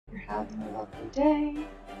having a lovely day,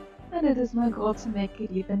 and it is my goal to make it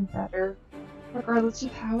even better, regardless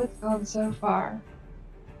of how it's gone so far.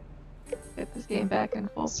 Get this game back in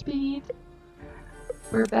full speed.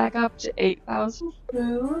 We're back up to 8,000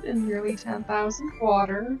 food and nearly 10,000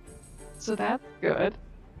 water, so that's good.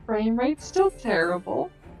 Frame rate's still terrible.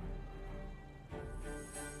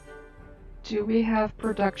 Do we have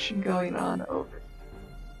production going on over here?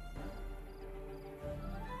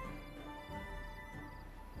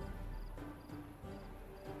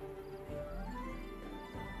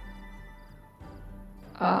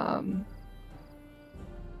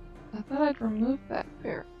 I thought I'd remove that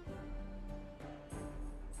bear.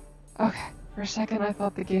 Okay, for a second I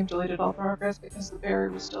thought the game deleted all progress because the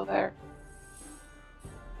barrier was still there.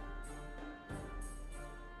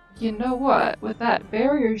 You know what? With that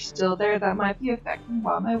barrier still there, that might be affecting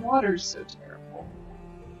why my water's so terrible.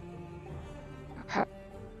 Okay.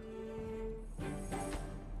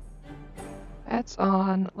 That's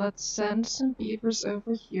on. Let's send some beavers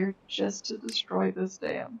over here just to destroy this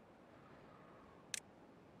dam.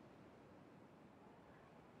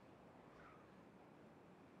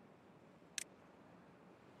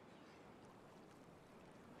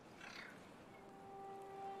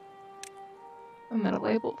 I'm gonna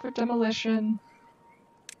label it for demolition,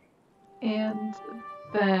 and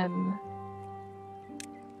then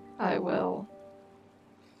I will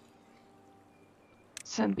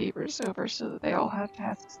send beavers over so that they all have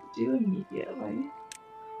tasks to do immediately.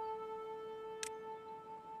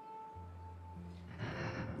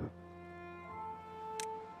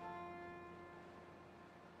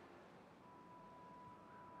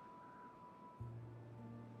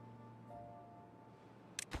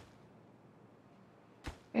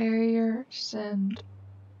 Barrier, send.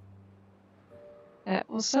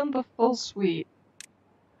 We'll send the full suite.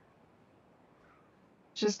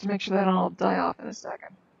 Just to make sure that I'll die off in a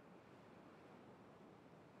second.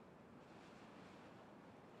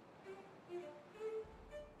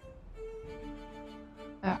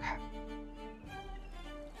 Okay.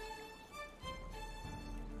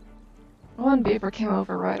 One beaver came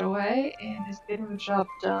over right away and is getting the job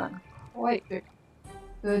done. Quite good.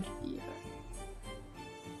 Good beaver.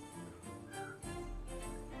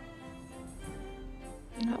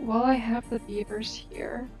 Now, while I have the beavers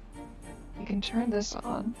here, I can turn this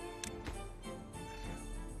on.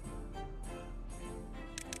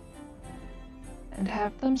 And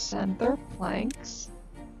have them send their planks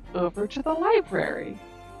over to the library.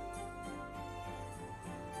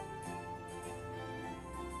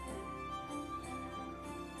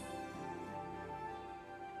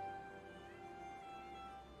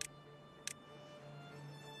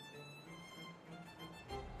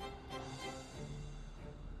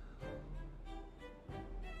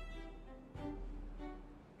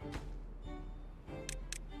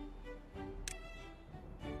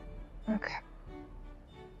 Okay.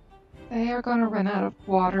 They are gonna run out of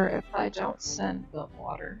water if I don't send them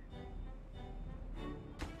water.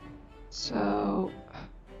 So,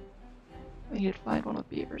 I need to find one of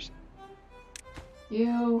the beavers.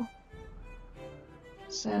 You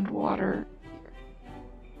send water here.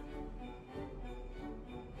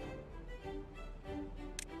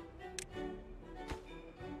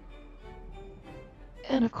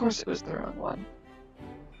 And of course it was the wrong one.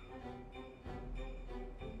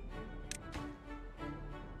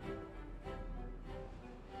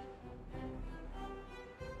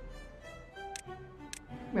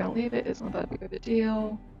 I'm gonna leave it, it's not that big of a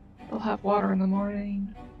deal. They'll have water in the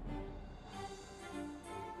morning.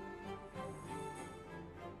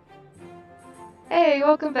 Hey,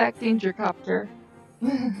 welcome back, Danger Copter.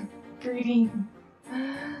 Greetings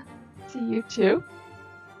to you too.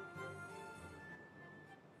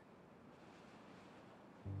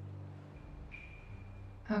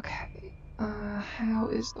 Okay, how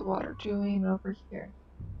is the water doing over here?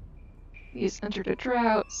 He's entered a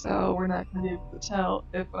drought, so we're not going to be able to tell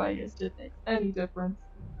if I used it makes any difference.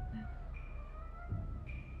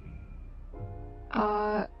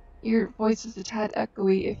 Your voice is a tad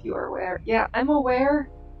echoey if you are aware. Yeah, I'm aware.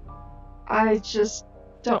 I just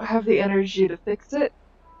don't have the energy to fix it.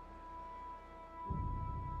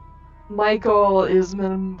 My goal is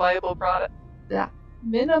minimum viable product. Yeah,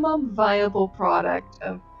 minimum viable product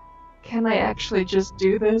of, can I actually just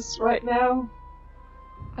do this right now?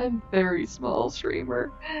 I'm very small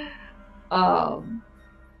streamer.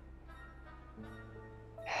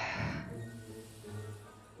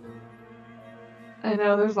 I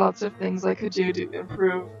know there's lots of things I could do to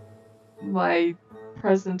improve my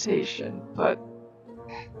presentation, but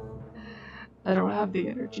I don't have the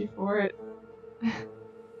energy for it.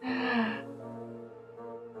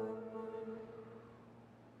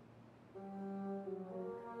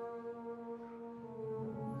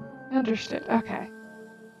 Understood. Okay.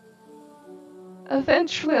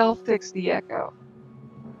 Eventually I'll fix the echo.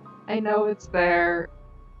 I know it's there,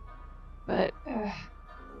 but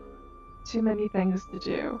too many things to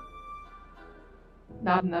do.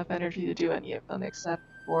 Not enough energy to do any of them except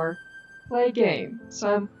for play a game.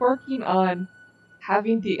 So I'm working on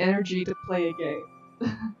having the energy to play a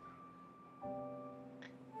game.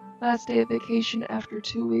 Last day of vacation after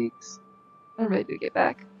 2 weeks. I'm ready to get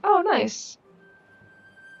back. Oh, nice!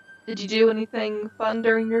 Did you do anything fun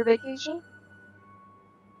during your vacation?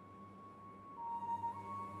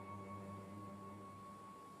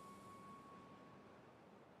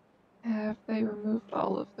 Have they removed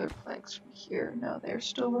all of their planks from here? No, they're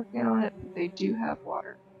still working on it, but they do have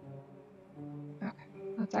water.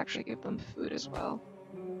 Okay, let's actually give them food as well.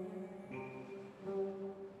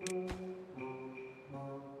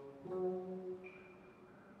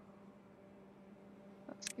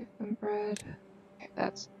 Let's give them bread. Okay,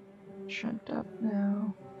 that's chunked up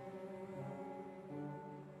now.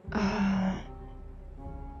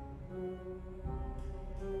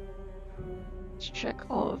 Let's check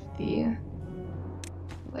all of the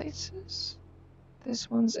places. This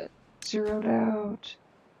one's zeroed out.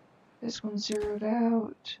 This one's zeroed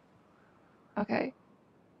out. Okay.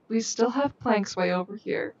 We still have planks way over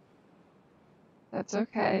here. That's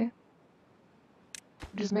okay.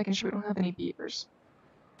 Just making sure we don't have any beavers.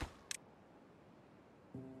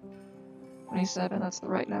 27, that's the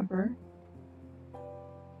right number.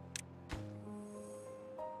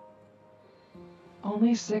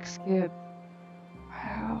 Only 6 kids.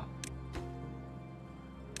 Wow.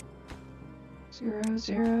 0,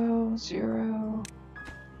 0, 0,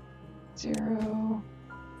 0.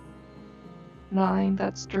 9,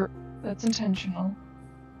 that's intentional.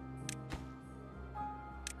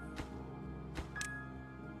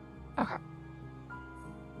 Okay.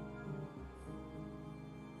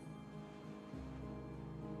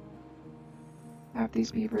 Have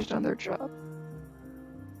these beavers done their job?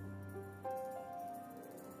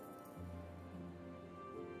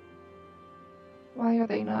 Why are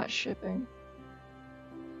they not shipping?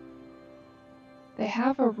 They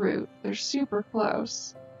have a route. They're super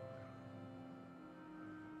close.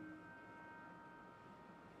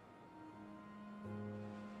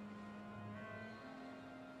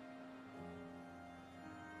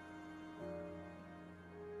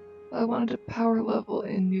 I wanted a power level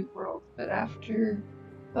in New World, but after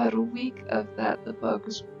about a week of that, the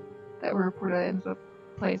bugs that were reported ended up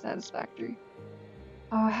playing satisfactory.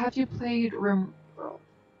 Have you played RimWorld?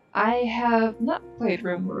 I have not played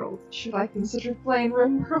RimWorld. Should I consider playing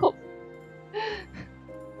RimWorld?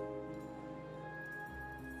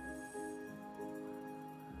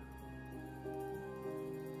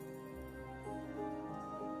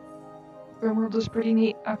 RimWorld is pretty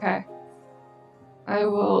neat. Okay. I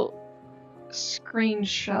will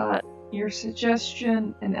screenshot your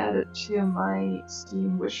suggestion and add it to my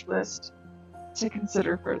Steam wishlist to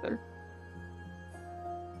consider further.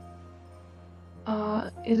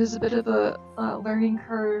 It is a bit of a learning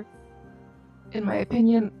curve, in my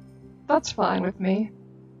opinion. That's fine with me.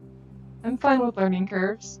 I'm fine with learning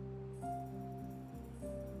curves.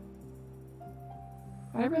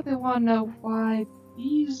 But I really want to know why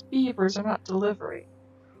these beavers are not delivering.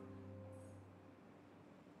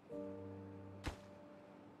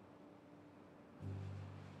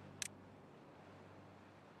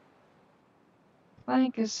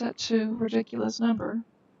 Plank is set to a ridiculous number.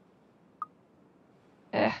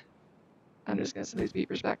 I'm just gonna send these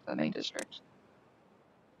beavers back to the main district.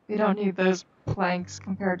 We don't need those planks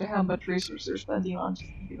compared to how much resources they're spending on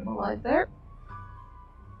just keeping them alive there.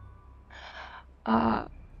 I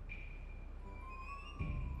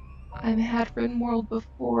had RimWorld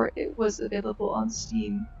before it was available on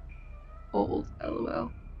Steam. Old,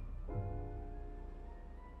 lol.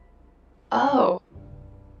 Oh!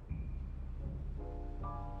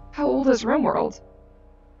 How old is RimWorld?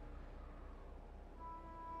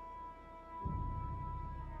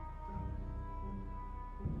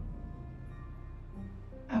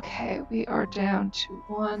 Okay, we are down to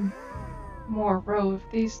one more row of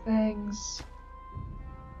these things.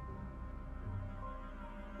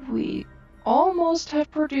 We almost have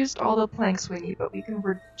produced all the planks we need, but we can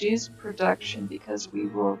reduce production because we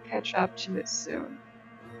will catch up to it soon.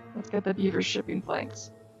 Let's get the beavers shipping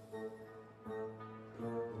planks.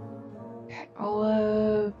 Okay, all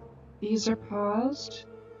of these are paused.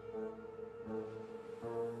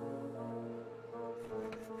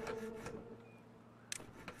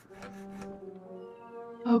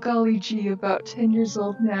 Oh golly gee, about 10 years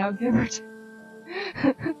old now, give or take.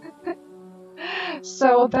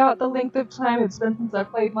 So about the length of time it's been since I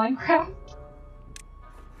played Minecraft.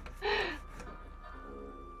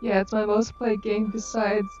 Yeah, it's my most played game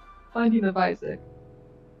besides Binding of Isaac.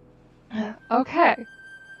 Okay,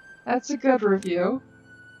 that's a good review.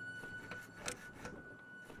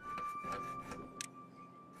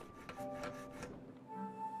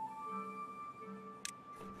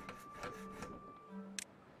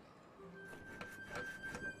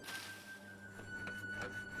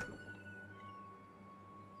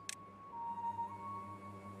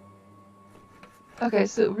 Okay,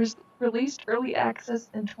 so it was released early access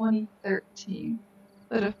in 2013,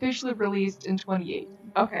 but officially released in 2018.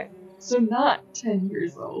 Okay, so not 10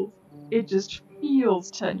 years old. It just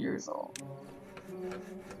feels 10 years old.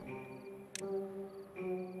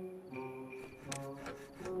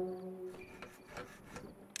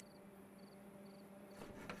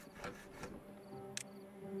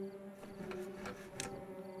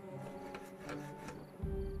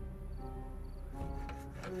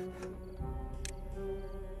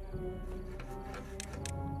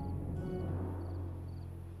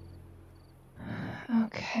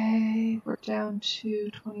 Okay, we're down to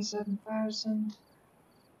 27,000.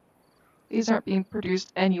 These aren't being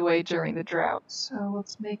produced anyway during the drought, so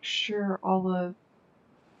let's make sure all of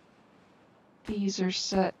these are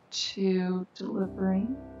set to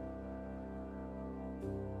delivering.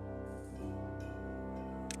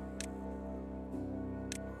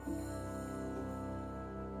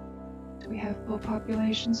 Do we have full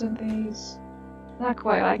populations in these? Not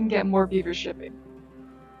quite, I can get more beaver shipping.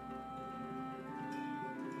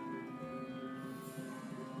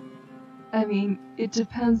 I mean, it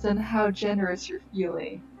depends on how generous you're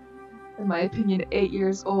feeling. In my opinion, 8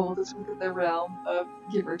 years old is within the realm of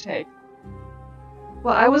give or take.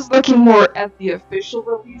 Well, I was looking more at the official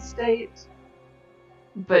release date,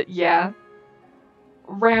 but yeah,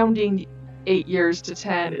 rounding 8 years to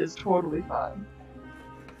 10 is totally fine.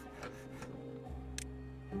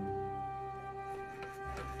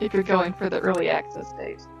 If you're going for the early access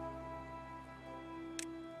date.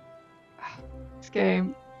 This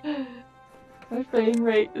game, my frame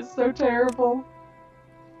rate is so terrible.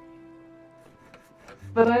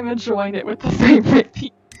 But I'm enjoying it with the frame rate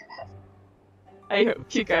being bad. I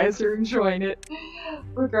hope you guys are enjoying it,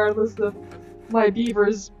 regardless of my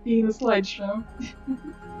beavers being a slideshow.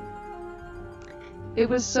 It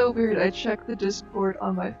was so weird, I checked the Discord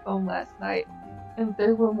on my phone last night, and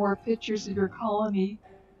there were more pictures of your colony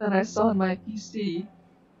than I saw on my PC.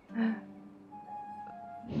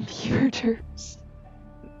 Beaver derps.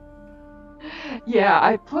 Yeah,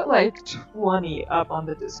 I put like 20 up on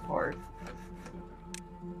the Discord.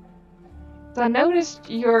 So I noticed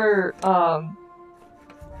your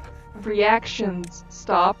reactions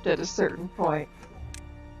stopped at a certain point.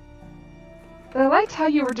 But I liked how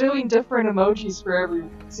you were doing different emojis for every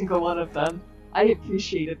single one of them. I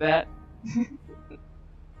appreciated that.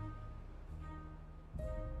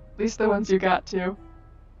 At least the ones you got to.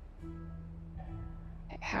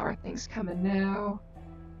 How are things coming now?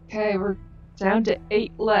 Okay, we're down to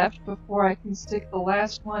 8 left before I can stick the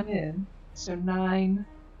last one in. So 9.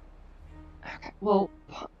 Okay, well,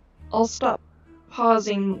 I'll stop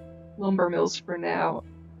pausing lumber mills for now.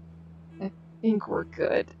 I think we're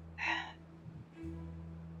good.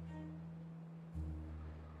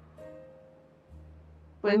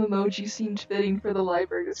 Flame emoji seemed fitting for the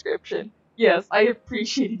library description. Yes, I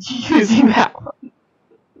appreciated you using that one.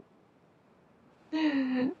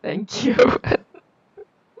 Thank you.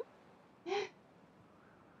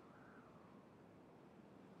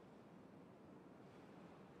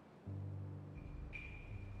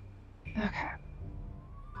 Okay.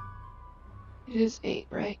 It is 8,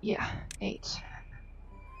 right? Yeah, 8.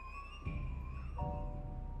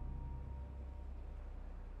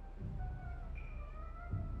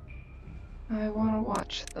 I want to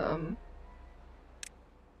watch them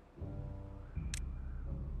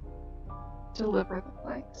deliver the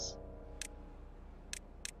planks.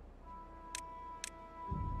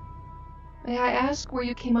 May I ask where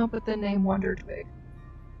you came up with the name Wonder Twig?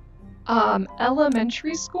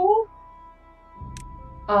 Elementary school?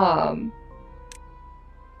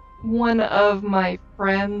 One of my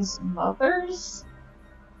friend's mothers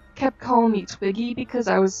kept calling me Twiggy because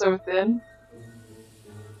I was so thin.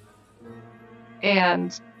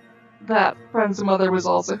 And that friend's mother was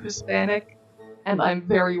also Hispanic, and I'm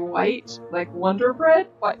very white, like Wonder Bread,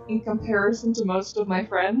 but in comparison to most of my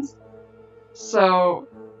friends. So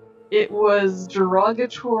it was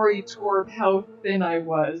derogatory toward how thin I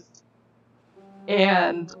was,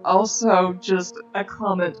 and also just a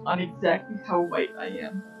comment on exactly how white I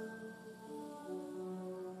am.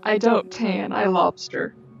 I don't tan, I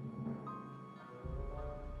lobster.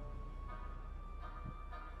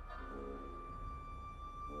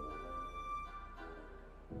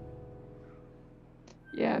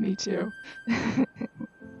 me too.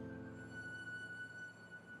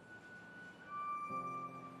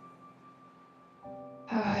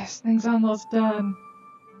 Oh, this thing's almost done.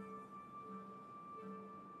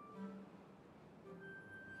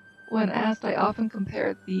 When asked, I often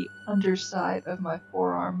compared the underside of my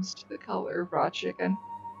forearms to the color of raw chicken.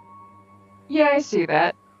 Yeah, I see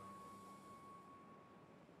that.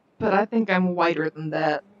 But I think I'm whiter than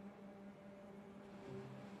that.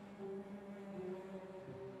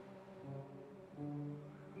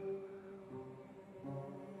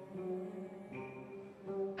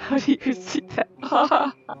 How do you see that?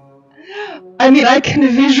 I mean, I can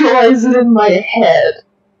visualize it in my head.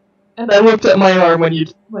 And I looked at my arm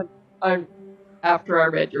after I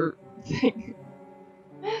read your thing.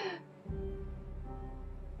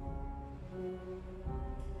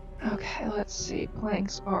 Okay, let's see.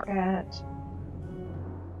 Planks are at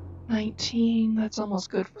 19. That's almost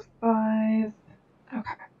good for 5.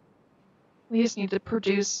 Okay. We just need to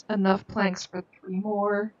produce enough planks for 3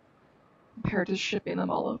 more compared to shipping them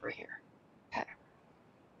all over here. Okay.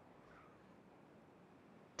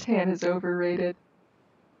 Tan is overrated.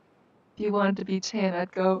 If you wanted to be tan,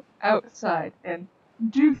 I'd go outside and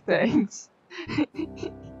do things.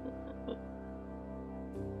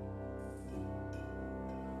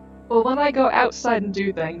 Well, when I go outside and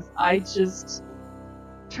do things, I just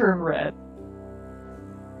turn red.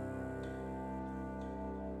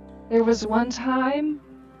 There was one time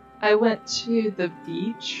I went to the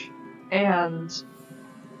beach and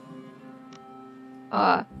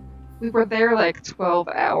we were there like 12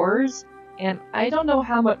 hours and I don't know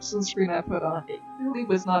how much sunscreen I put on. It clearly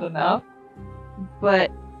was not enough, but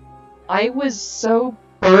I was so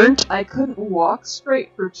burnt I couldn't walk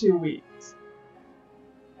straight for 2 weeks.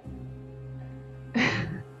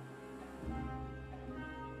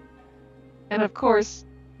 And of course,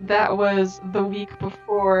 that was the week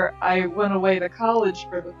before I went away to college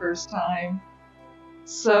for the first time.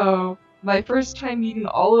 So, my first time meeting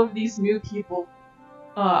all of these new people,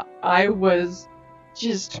 I was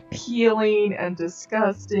just peeling and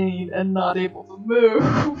disgusting and not able to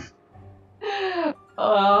move.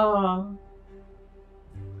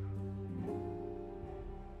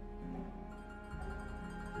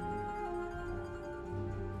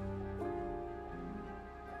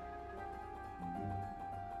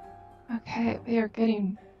 Okay, they are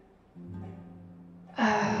getting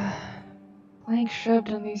planks shoved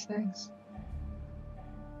in these things.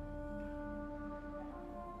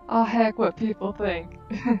 Oh heck, what people think.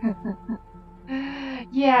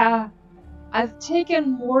 Yeah, I've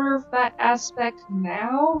taken more of that aspect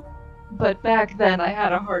now, but back then I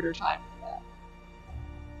had a harder time with that.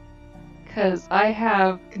 Because I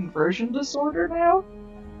have conversion disorder now.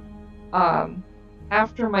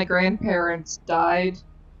 After my grandparents died,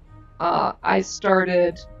 I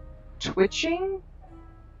started twitching.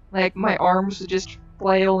 Like, my arms would just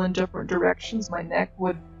flail in different directions, my neck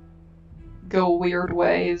would go weird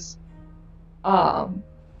ways.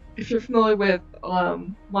 If you're familiar with,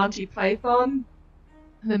 Monty Python,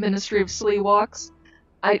 the Ministry of Sleepwalks,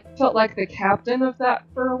 I felt like the captain of that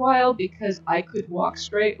for a while because I could walk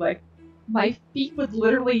straight. Like, my feet would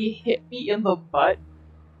literally hit me in the butt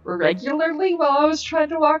regularly while I was trying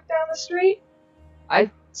to walk down the street.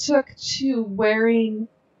 I took to wearing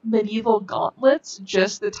medieval gauntlets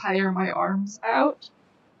just to tire my arms out.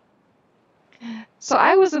 So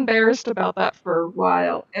I was embarrassed about that for a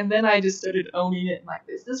while, and then I just started owning it, like,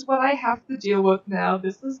 this is what I have to deal with now,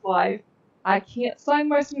 this is life. I can't sign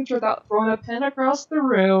my signature without throwing a pen across the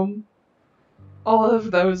room. All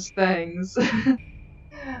of those things.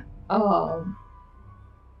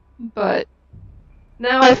 But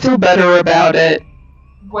now I feel better about it.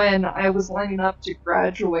 When I was lining up to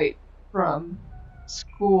graduate from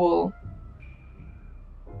school,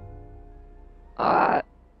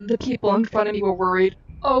 the people in front of me were worried,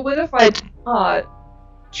 oh, what if I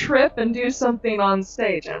trip and do something on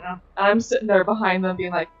stage? And I'm sitting there behind them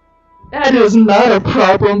being like, that is not a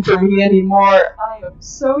problem for me anymore. I am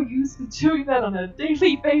so used to doing that on a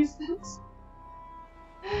daily basis.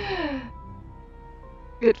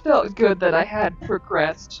 It felt good that I had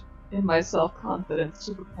progressed in my self-confidence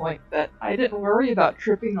to the point that I didn't worry about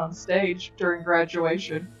tripping on stage during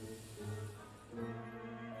graduation.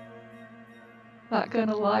 Not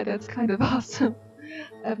gonna lie, that's kind of awesome.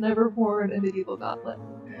 I've never worn a medieval gauntlet.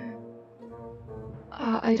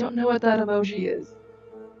 I don't know what that emoji is.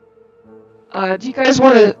 Do you guys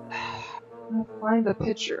want to find a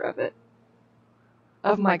picture of it?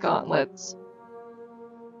 Of my gauntlets.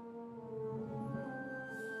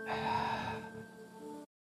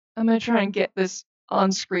 I'm gonna try and get this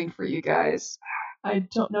on screen for you guys. I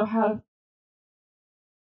don't know how to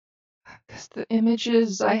Because the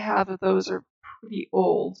images I have of those are pretty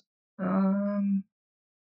old.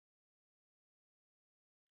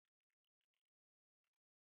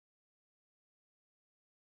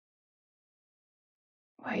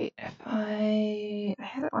 Wait, if I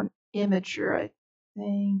had it on Imager, I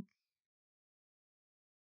think.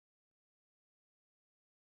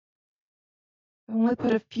 I only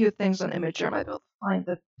put a few things on Imager. I might be able to find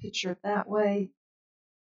the picture that way.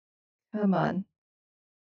 Come on.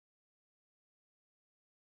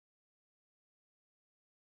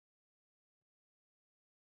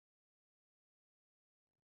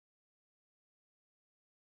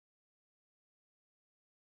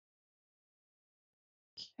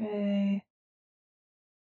 Okay.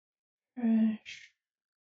 Fresh.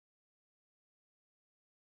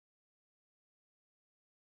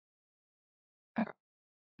 Okay.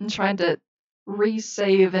 I'm trying to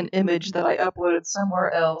resave an image that I uploaded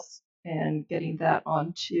somewhere else and getting that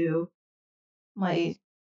onto my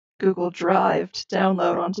Google Drive to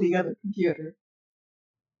download onto the other computer.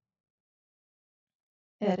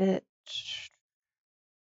 Edit.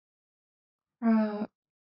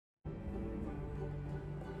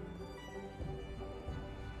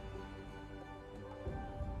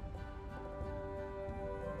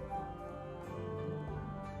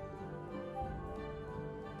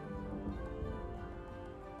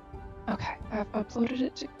 Okay, I've uploaded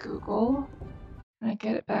it to Google. And I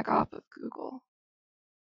get it back off of Google.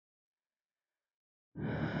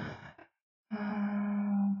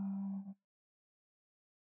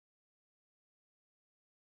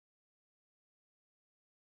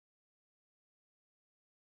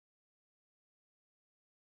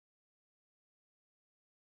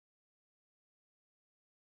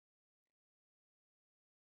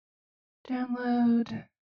 Download.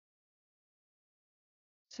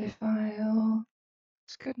 Save file.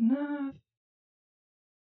 It's good enough.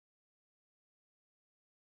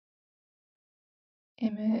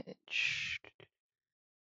 Image.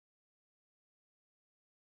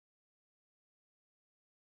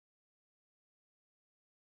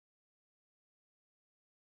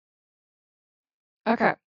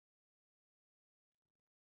 Okay.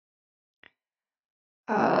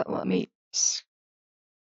 Let me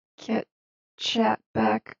get chat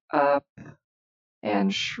back up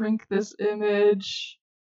and shrink this image.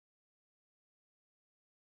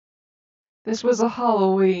 This was a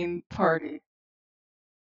Halloween party.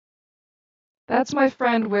 That's my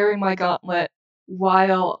friend wearing my gauntlet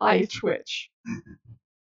while I twitch.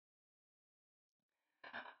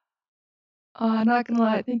 Not gonna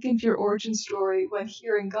lie, thinking of your origin story, when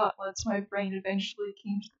hearing gauntlets, my brain eventually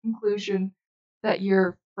came to the conclusion that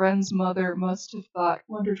your friend's mother must have thought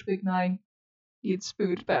Wonder Twig 9 needs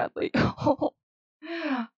food badly.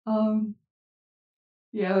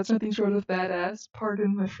 Yeah, that's nothing short of badass.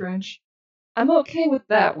 Pardon my French. I'm okay with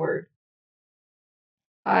that word.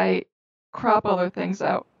 I crop other things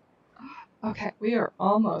out. Okay, we are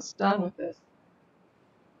almost done with this.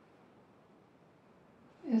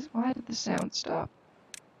 Why did the sound stop?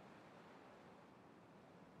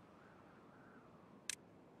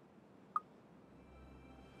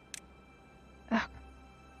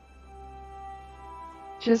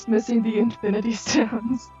 Just missing the Infinity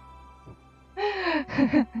Stones.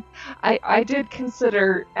 I did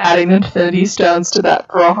consider adding Infinity Stones to that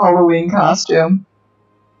for a Halloween costume.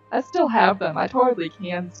 I still have them. I totally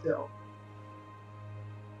can still.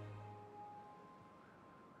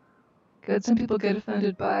 Good, some people get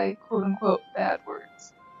offended by quote-unquote bad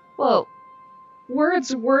words. Well,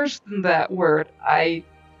 words worse than that word I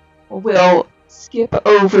will skip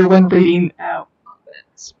over when reading out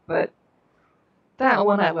comments, but that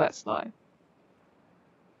one I let slide.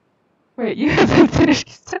 Wait, you have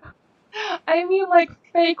Infinity Stones? I mean like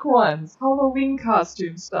fake ones, Halloween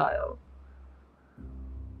costume style.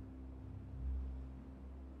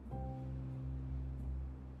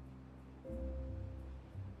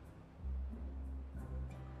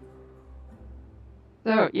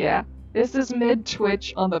 So yeah, this is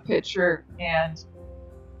mid-twitch on the picture, and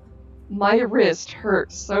my wrist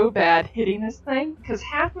hurt so bad hitting this thing, because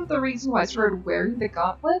half of the reason why I started wearing the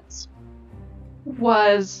gauntlets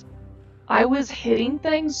was I was hitting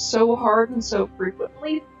things so hard and so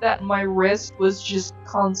frequently that my wrist was just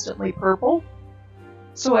constantly purple.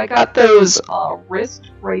 So I got those wrist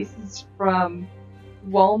braces from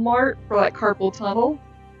Walmart for like carpal tunnel,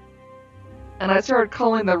 and I started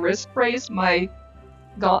calling the wrist brace my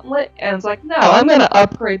gauntlet, and it's like, no, I'm gonna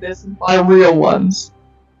upgrade this and buy real ones.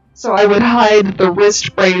 So I would hide the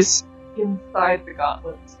wrist brace inside the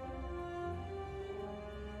gauntlets.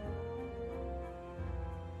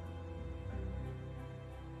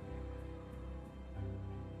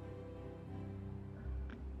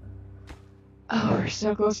 we're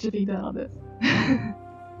so close to being done on this.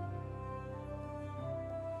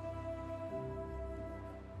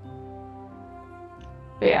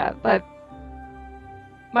 But yeah, but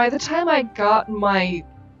by the time I got my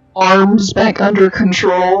arms back under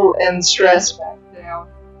control and stress back down,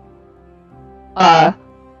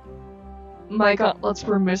 my gauntlets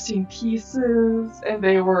were missing pieces, and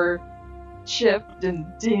they were chipped and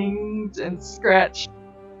dinged and scratched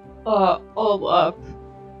all up.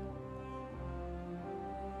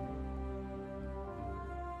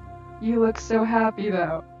 You look so happy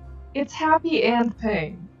though. It's happy and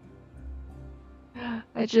pain.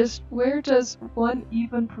 Where does one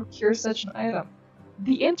even procure such an item?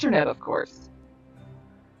 The internet, of course.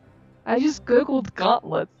 I just googled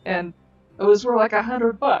gauntlets and those were like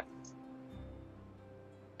 $100.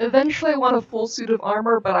 Eventually I want a full suit of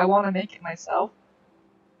armor, but I want to make it myself.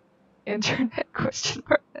 Internet question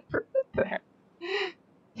mark never been there.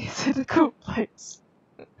 Is it a cool place?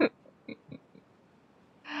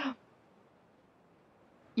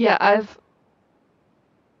 Yeah, I've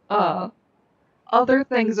other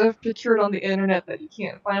things I've procured on the internet that you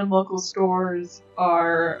can't find in local stores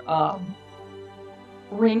are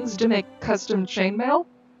rings to make custom chainmail.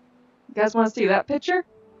 You guys want to see that picture?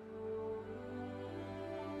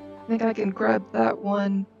 I think I can grab that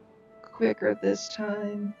one quicker this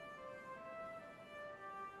time.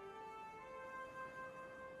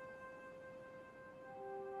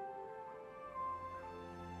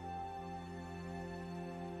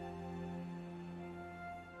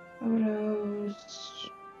 Photos.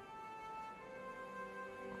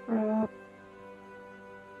 Crop.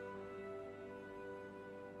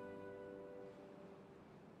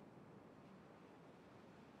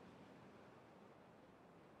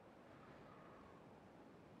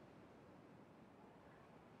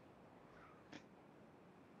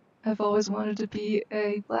 I've always wanted to be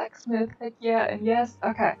a blacksmith. Heck yeah, and yes.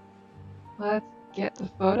 Okay. Let's get the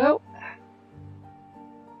photo.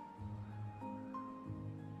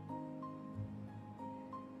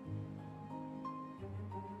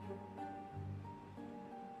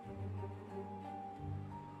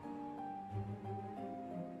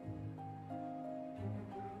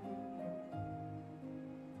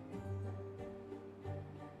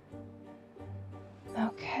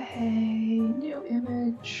 Okay, new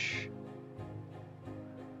image.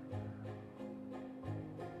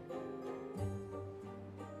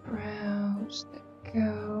 Browse, there we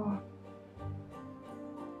go.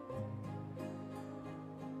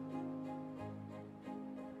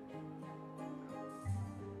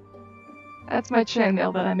 That's my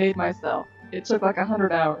chainmail that I made myself. It took like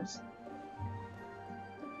 100 hours.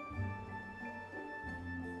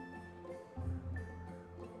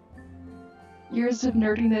 Years of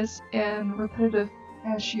nerdiness and repetitive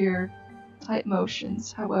cashier type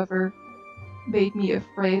motions, however, made me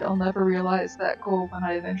afraid I'll never realize that goal when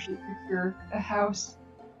I eventually procure a house.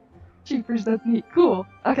 Jeepers, that's neat. Cool.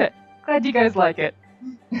 Okay, glad you guys like it.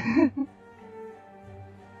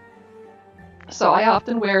 So I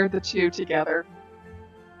often wear the two together,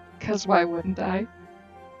 cause why wouldn't I?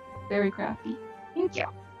 Very crafty. Thank you.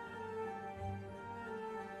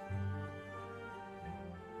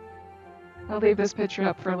 I'll leave this picture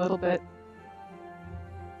up for a little bit.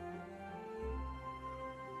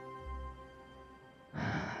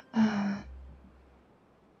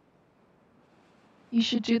 You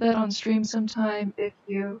should do that on stream sometime if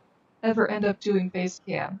you ever end up doing base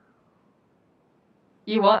cam.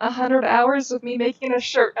 You want 100 hours of me making a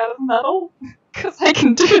shirt out of metal? Cause I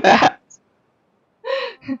can do that.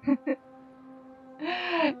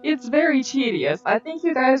 It's very tedious. I think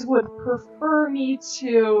you guys would prefer me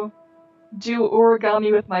to do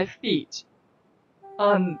origami with my feet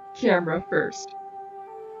on camera first.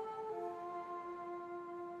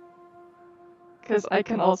 Cause I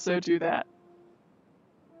can also do that.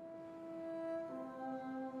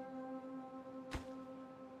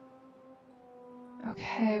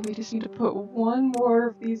 Okay, we just need to put one more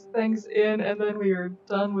of these things in and then we are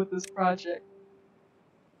done with this project.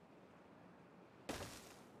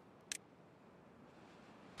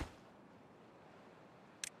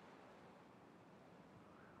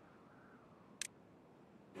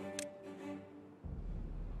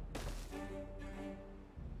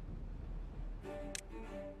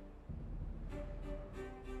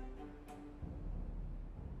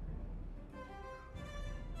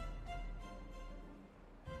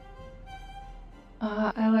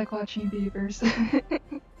 I like watching beavers.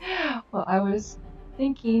 Well, I was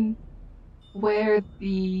thinking wear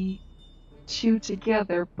the two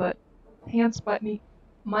together, but pants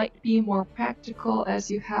might be more practical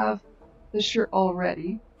as you have the shirt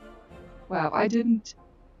already. Wow, I didn't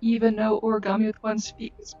even know origami with one's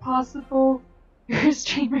feet is possible. You're a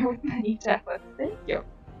streamer with many talents. Thank you.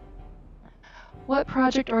 What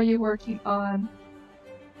project are you working on?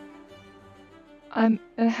 I'm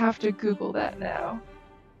gonna have to Google that now.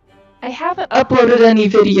 I haven't uploaded any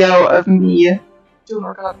video of me doing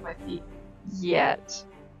origami with my feet yet.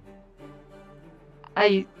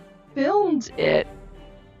 I filmed it,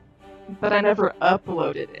 but I never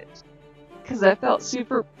uploaded it. Because I felt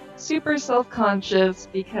super self-conscious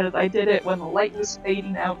because I did it when the light was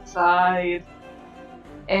fading outside,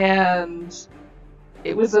 and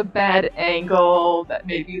it was a bad angle that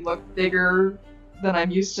made me look bigger than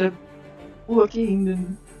I'm used to looking,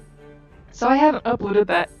 and so I haven't uploaded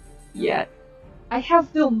that yet. I have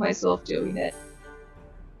filmed myself doing it.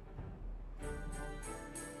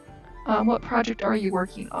 What project are you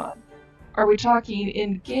working on? Are we talking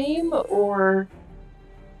in-game, or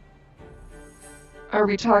are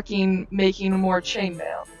we talking making more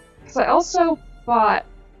chainmail? Because I also bought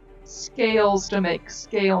scales to make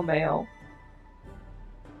scale mail.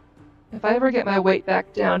 If I ever get my weight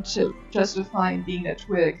back down to justifying being a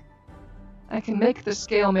twig, I can make the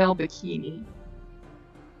scale mail bikini.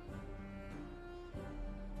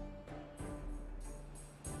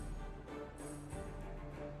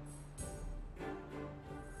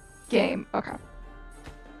 Game, okay.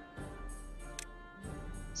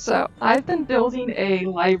 So, I've been building a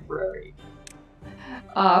library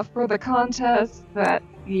for the contest that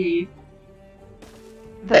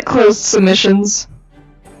closed submissions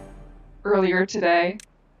earlier today.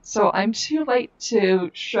 So I'm too late to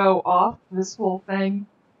show off this whole thing.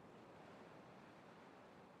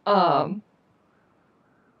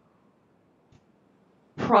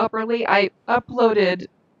 Properly. I uploaded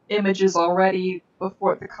images already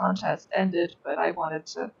before the contest ended, but I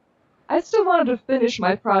still wanted to finish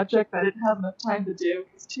my project that I didn't have enough time to do,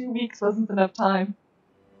 because 2 weeks wasn't enough time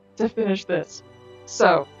to finish this.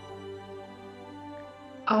 So,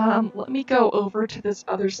 let me go over to this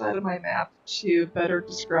other side of my map to better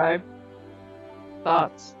describe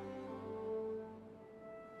thoughts.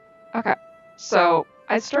 Okay, so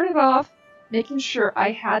I started off making sure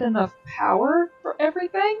I had enough power for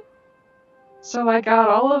everything. So I got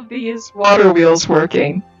all of these water wheels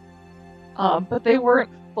working. But they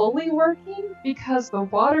weren't fully working because the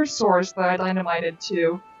water source that I dynamited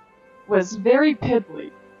to was very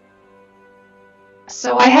piddly.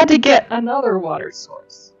 So I had to get another water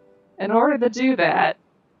source. In order to do that,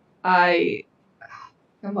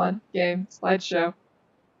 come on, game, slideshow.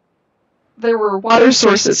 There were water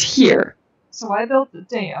sources here. So I built a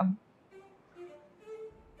dam.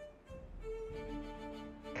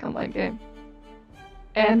 Come on, game.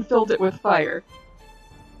 And filled it with fire.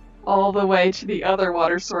 All the way to the other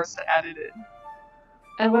water source I added in.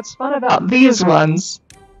 And what's fun about these ones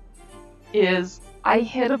is I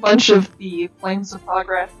hid a bunch of the flames of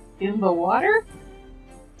progress in the water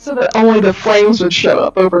so that only the flames would show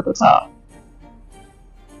up over the top.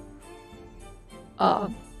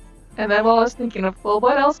 And then while I was thinking of, well,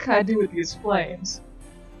 what else can I do with these flames?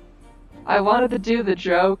 I wanted to do the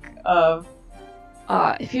joke of,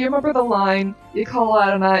 if you remember the line, you call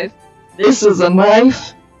out a knife, this is a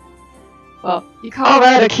knife? Well, you call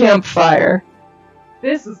that a campfire.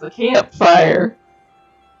 This is a campfire.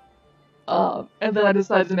 And then I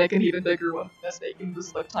decided to make an even bigger one, thus making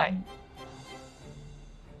this look tiny.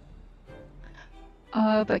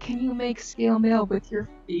 But can you make scale mail with your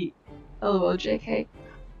feet? LOL, JK.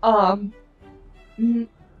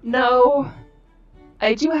 No.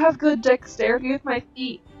 I do have good dexterity with my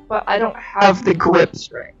feet, but I don't have the grip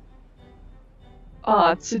strength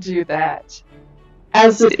to do that.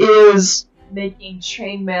 As it is, making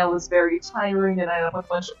chainmail is very tiring and I have a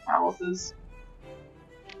bunch of calluses.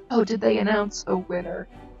 Oh, did they announce a winner?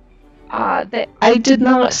 I did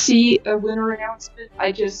not see a winner announcement,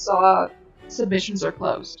 I just saw submissions are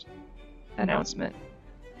closed announcement.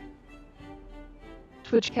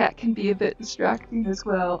 Twitch Cat can be a bit distracting as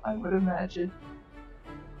well, I would imagine.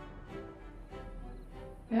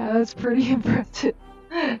 Yeah, that's pretty impressive.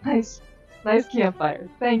 Nice campfire,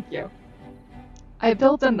 thank you. I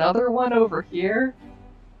built another one over here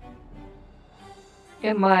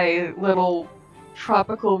in my little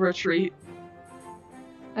tropical retreat.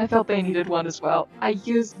 I felt they needed one as well. I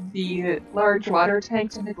used the large water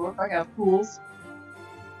tank to make it look like I have pools.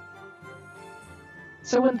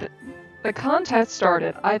 So when the contest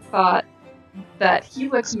started, I thought that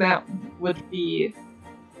Helix Mountain would be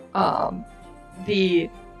the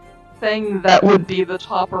thing that would be the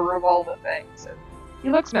topper of all the things. And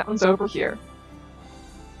Helix Mountain's over here.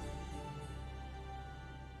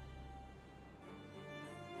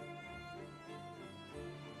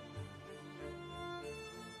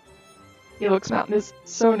 Helix Mountain is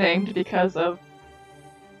so named because of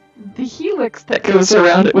the helix that goes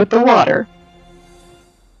around it with the water.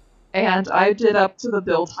 And I did up to the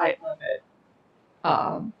build height limit.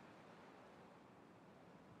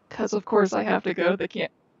 Because of course I have to go to the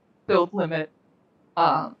camp build limit.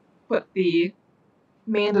 Put the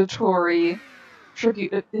mandatory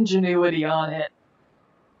tribute ingenuity on it.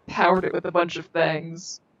 Powered it with a bunch of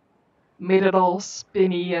things. Made it all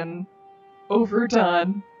spinny and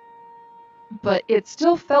overdone. But it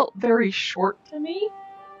still felt very short to me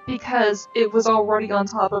because it was already on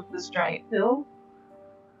top of this giant hill.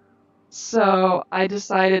 So I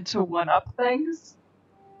decided to one-up things.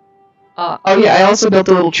 Oh yeah, I also built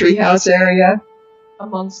a little treehouse area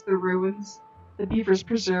amongst the ruins. The beavers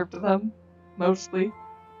preserved them, mostly.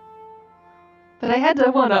 But I had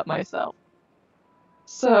to one-up myself.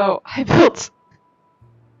 So I built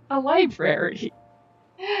a library.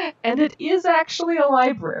 And it is actually a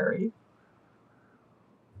library.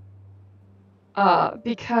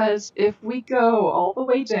 Because if we go all the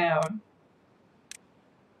way down,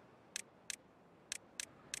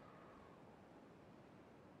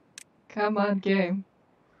 come on, game.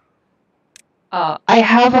 I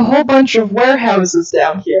have a whole bunch of warehouses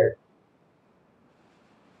down here.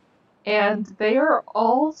 And they are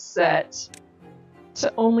all set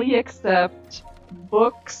to only accept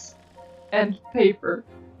books and paper.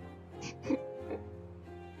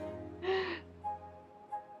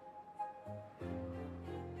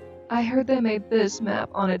 I heard they made this map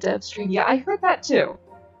on a dev stream. Yeah, I heard that too.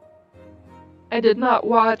 I did not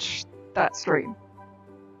watch that stream.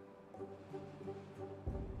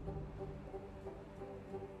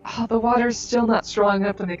 Oh, the water's still not strong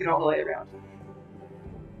enough to make it all the way around.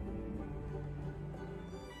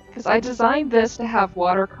 Because I designed this to have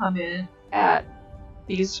water come in at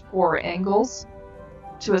these 4 angles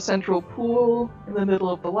to a central pool in the middle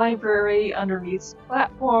of the library, underneath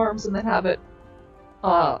platforms, and then have it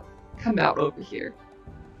come out over here.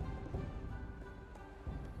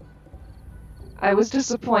 I was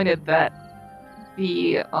disappointed that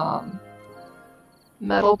the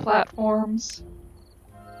metal platforms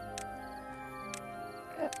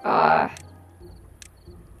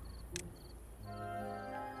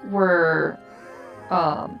were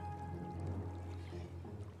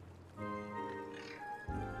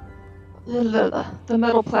the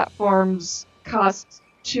metal platforms cost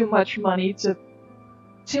too much money to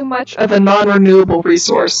too much of a non-renewable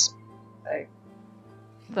resource. Like,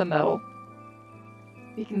 the metal.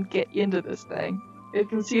 We can get into this thing. You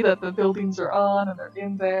can see that the buildings are on and they're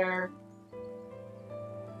in there.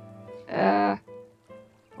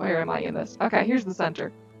 Where am I in this? Okay, here's the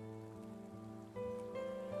center.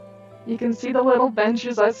 You can see the little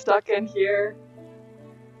benches I stuck in here.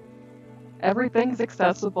 Everything's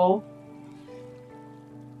accessible.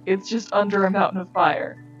 It's just under a mountain of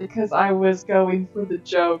fire, because I was going for the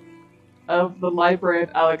joke of the Library of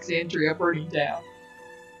Alexandria burning down.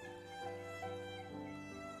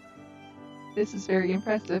 This is very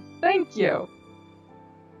impressive. Thank you!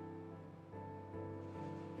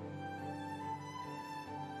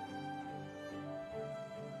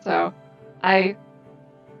 So, I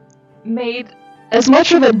made as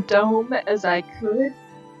much of a dome as I could,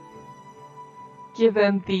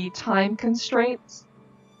 given the time constraints,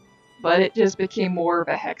 but it just became more of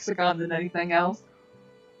a hexagon than anything else.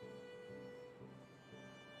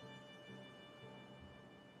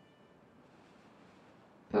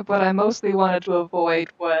 But what I mostly wanted to avoid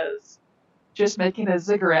was just making a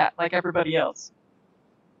ziggurat like everybody else.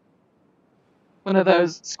 One of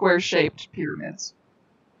those square-shaped pyramids.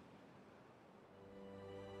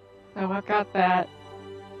 So I've got that.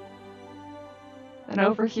 And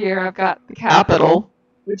over here I've got the capital,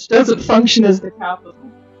 which doesn't function as the capital,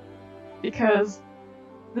 because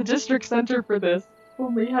the district center for this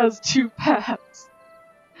only has 2 paths.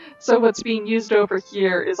 So what's being used over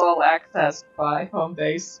here is all accessed by home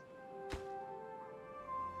base.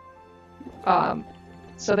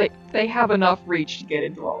 So they have enough reach to get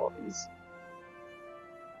into all of these.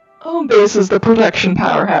 Home base is the production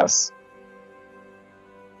powerhouse.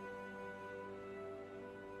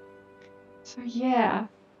 So yeah,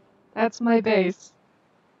 that's my base.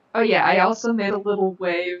 Oh yeah, I also made a little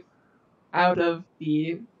wave out of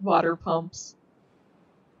the water pumps.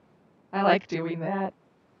 I like doing that.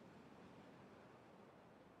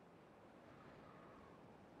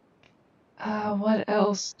 What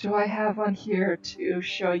else do I have on here to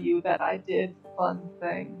show you that I did fun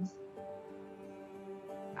things?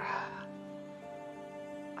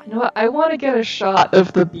 You know what? I want to get a shot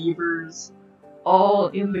of the beavers all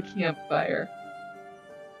in the campfire.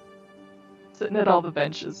 Sitting at all the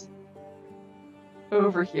benches.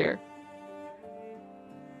 Over here.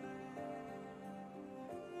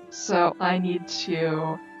 So I need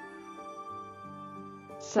to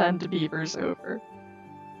send beavers over.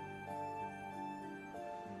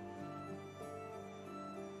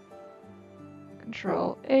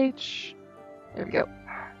 Control H. There we go.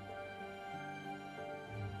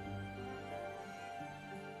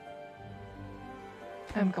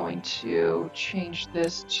 I'm going to change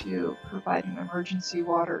this to providing emergency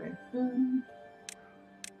water and food.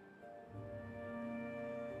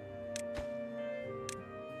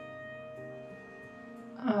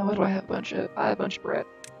 What do I have a bunch of? I have a bunch of bread.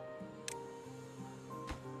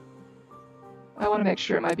 I want to make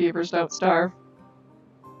sure my beavers don't starve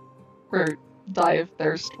or die of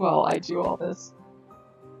thirst while I do all this.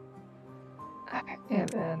 Okay, and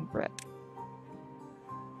then bread.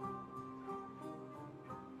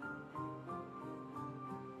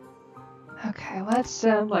 Okay, let's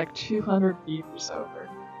send like 200 beavers over.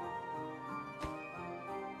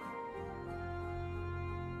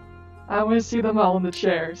 I want to see them all in the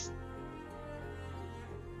chairs.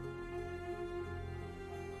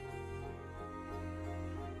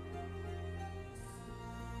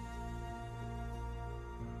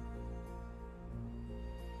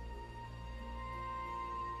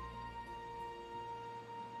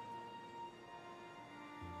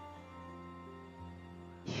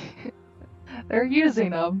 They're using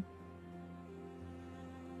them.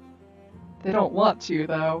 They don't want to,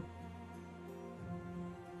 though.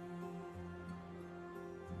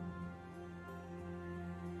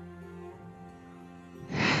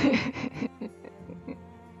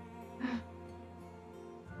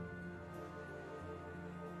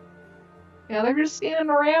 Yeah, they're just standing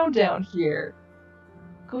around down here.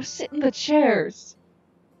 Go sit in the chairs.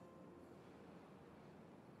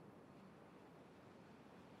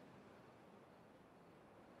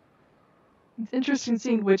 It's interesting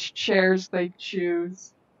seeing which chairs they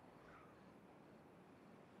choose.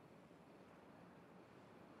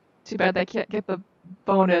 Too bad they can't get the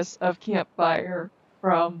bonus of campfire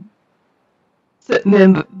from sitting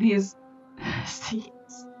in these seats.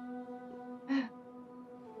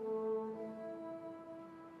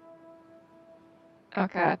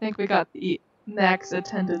 Okay, I think we got the max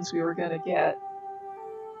attendance we were gonna get.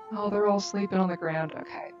 Oh, they're all sleeping on the ground.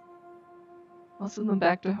 Okay. I'll send them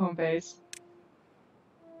back to home base.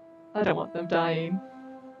 I don't want them dying.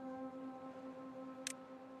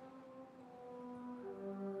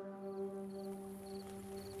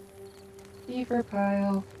 Beaver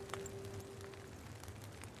pile.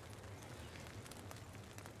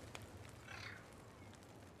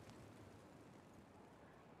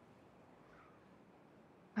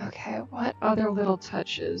 Okay, what other little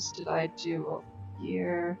touches did I do over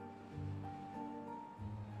here?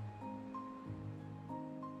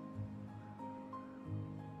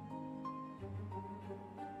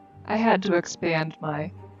 I had to expand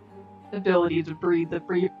my ability to breed the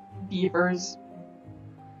beavers.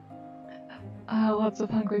 Lots of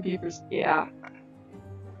hungry beavers, yeah.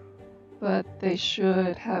 But they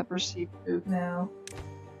should have received food now.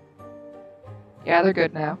 Yeah, they're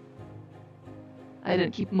good now. I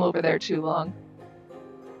didn't keep them over there too long.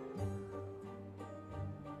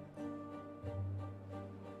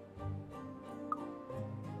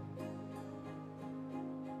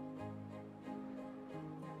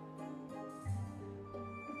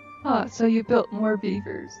 Huh, so you built more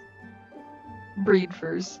beavers.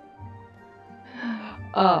 Breedfers.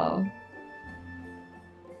 I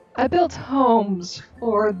built homes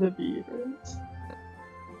for the beavers.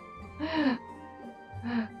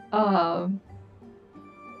 I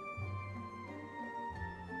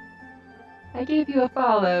gave you a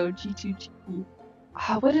follow, G2G.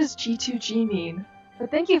 What does G2G mean?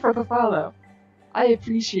 But thank you for the follow. I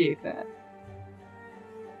appreciate that.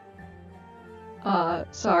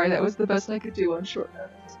 Sorry, that was the best I could do on short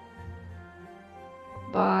notice.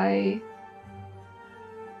 Bye.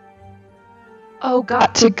 Oh,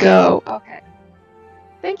 got to go. Okay.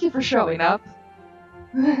 Thank you for showing up.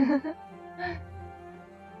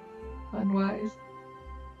 Unwise.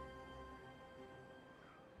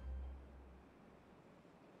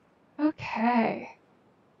 Okay.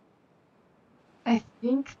 I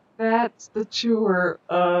think that's the tour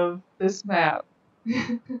of this map.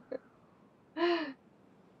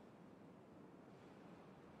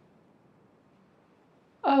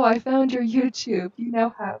 Oh, I found your YouTube. You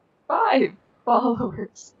now have 5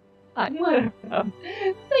 followers. I'm one of them.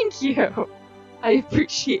 Thank you. I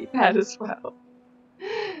appreciate that as well.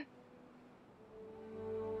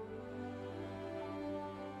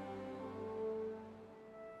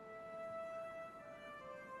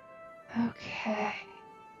 Okay.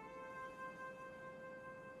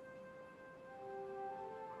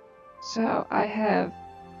 So I have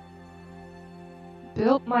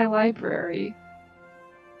built my library.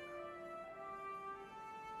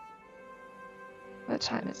 What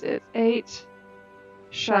time is it? 8.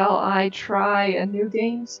 Shall I try a new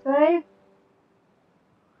game today?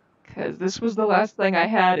 Because this was the last thing I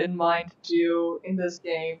had in mind to do in this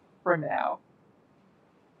game for now.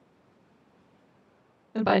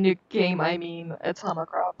 And by new game, I mean Atomic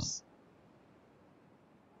Crops.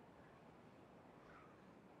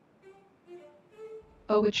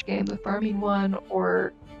 Oh, which game? The farming one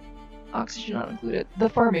or oxygen not included? The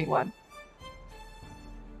farming one.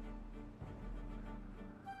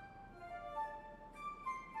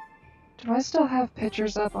 Do I still have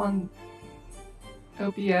pictures up on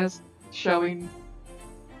OBS showing?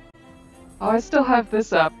 Oh, I still have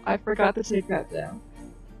this up. I forgot to take that down.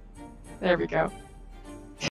 There we go.